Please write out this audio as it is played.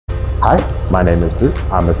Hi, my name is Drew.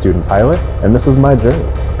 I'm a student pilot, and this is my journey.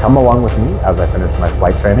 Come along with me as I finish my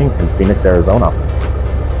flight training in Phoenix, Arizona.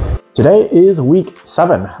 Today is week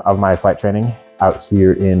 7 of my flight training out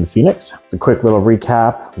here in Phoenix. It's a quick little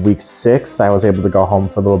recap. Week 6, I was able to go home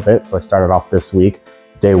for a little bit, so I started off this week.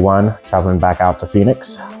 Day 1, traveling back out to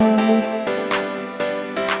Phoenix.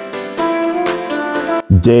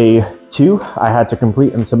 Day 2, I had to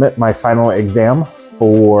complete and submit my final exam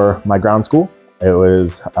for my ground school. It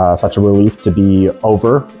was such a relief to be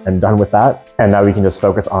over and done with that. And now we can just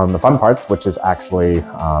focus on the fun parts, which is actually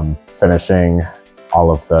finishing all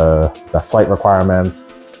of the flight requirements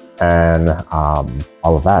and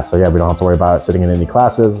all of that. So yeah, we don't have to worry about sitting in any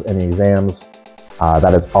classes, any exams.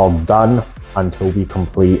 That is all done until we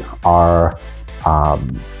complete our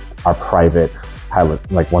private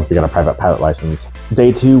pilot, like once we get a private pilot license.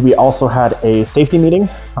 Day 2, we also had a safety meeting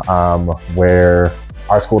where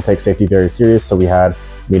our school takes safety very serious, so we had a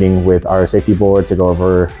meeting with our safety board to go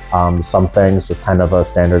over some things, just kind of a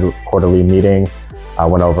standard quarterly meeting.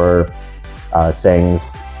 Went over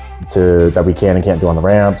things that we can and can't do on the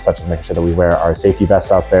ramp, such as making sure that we wear our safety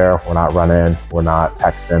vests out there. We're not running, we're not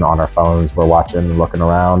texting on our phones, we're watching and looking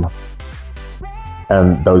around,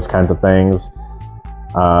 and those kinds of things.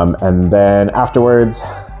 And then afterwards,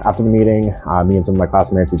 after the meeting, me and some of my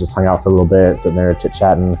classmates, we just hung out for a little bit, sitting there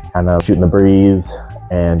chit-chatting, kind of shooting the breeze,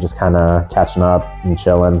 and just kind of catching up and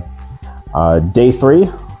chilling. Day 3,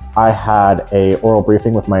 I had a oral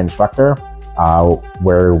briefing with my instructor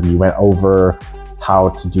where we went over how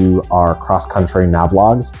to do our cross-country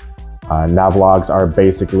navlogs. Navlogs are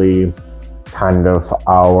basically kind of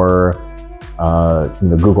our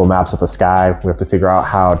Google Maps of the sky. We have to figure out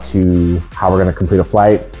how we're going to complete a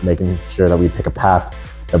flight, making sure that we pick a path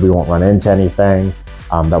that we won't run into anything,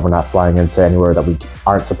 that we're not flying into anywhere that we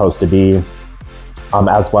aren't supposed to be,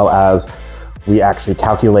 as well as we actually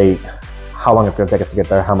calculate how long it's going to take us to get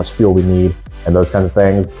there, how much fuel we need, and those kinds of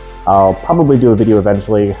things. I'll probably do a video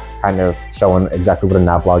eventually kind of showing exactly what a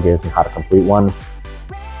navlog is and how to complete one.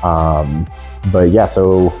 But yeah,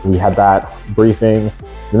 so we had that briefing.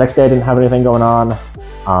 The next day I didn't have anything going on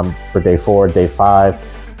for day 4, day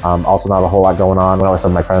 5. Also not a whole lot going on. I always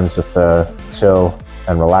had my friends just to chill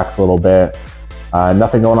and relax a little bit.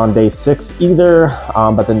 Nothing going on day 6 either,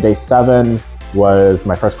 but then day 7 was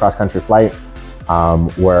my first cross-country flight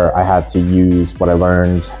where I had to use what I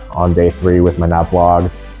learned on day 3 with my navlog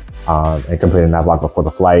and complete a navlog before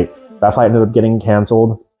the flight. That flight ended up getting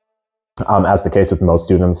canceled. As the case with most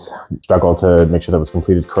students, struggle to make sure that it was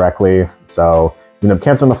completed correctly. So we ended up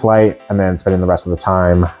canceling the flight and then spending the rest of the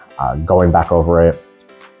time going back over it,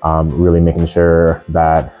 really making sure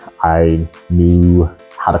that I knew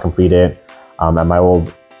how to complete it. At my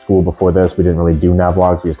old school before this, we didn't really do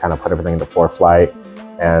navlogs. We just kind of put everything into ForeFlight,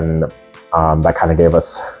 and that kind of gave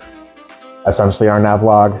us essentially our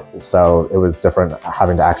navlog. So it was different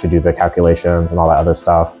having to actually do the calculations and all that other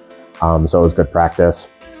stuff. So it was good practice.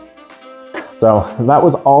 So that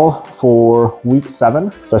was all for week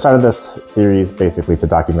 7. So I started this series basically to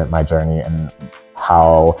document my journey and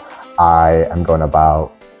how I am going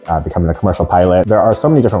about becoming a commercial pilot. There are so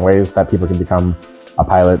many different ways that people can become a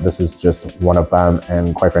pilot. This is just one of them,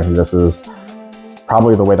 and quite frankly, this is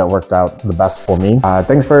probably the way that worked out the best for me.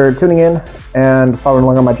 Thanks for tuning in and following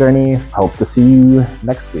along on my journey. Hope to see you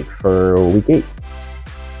next week for week 8.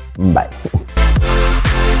 Bye.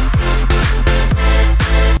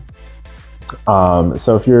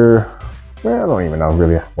 So if you're, well, I don't even know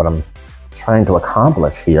really what I'm trying to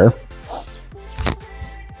accomplish here.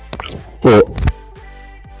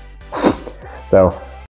 So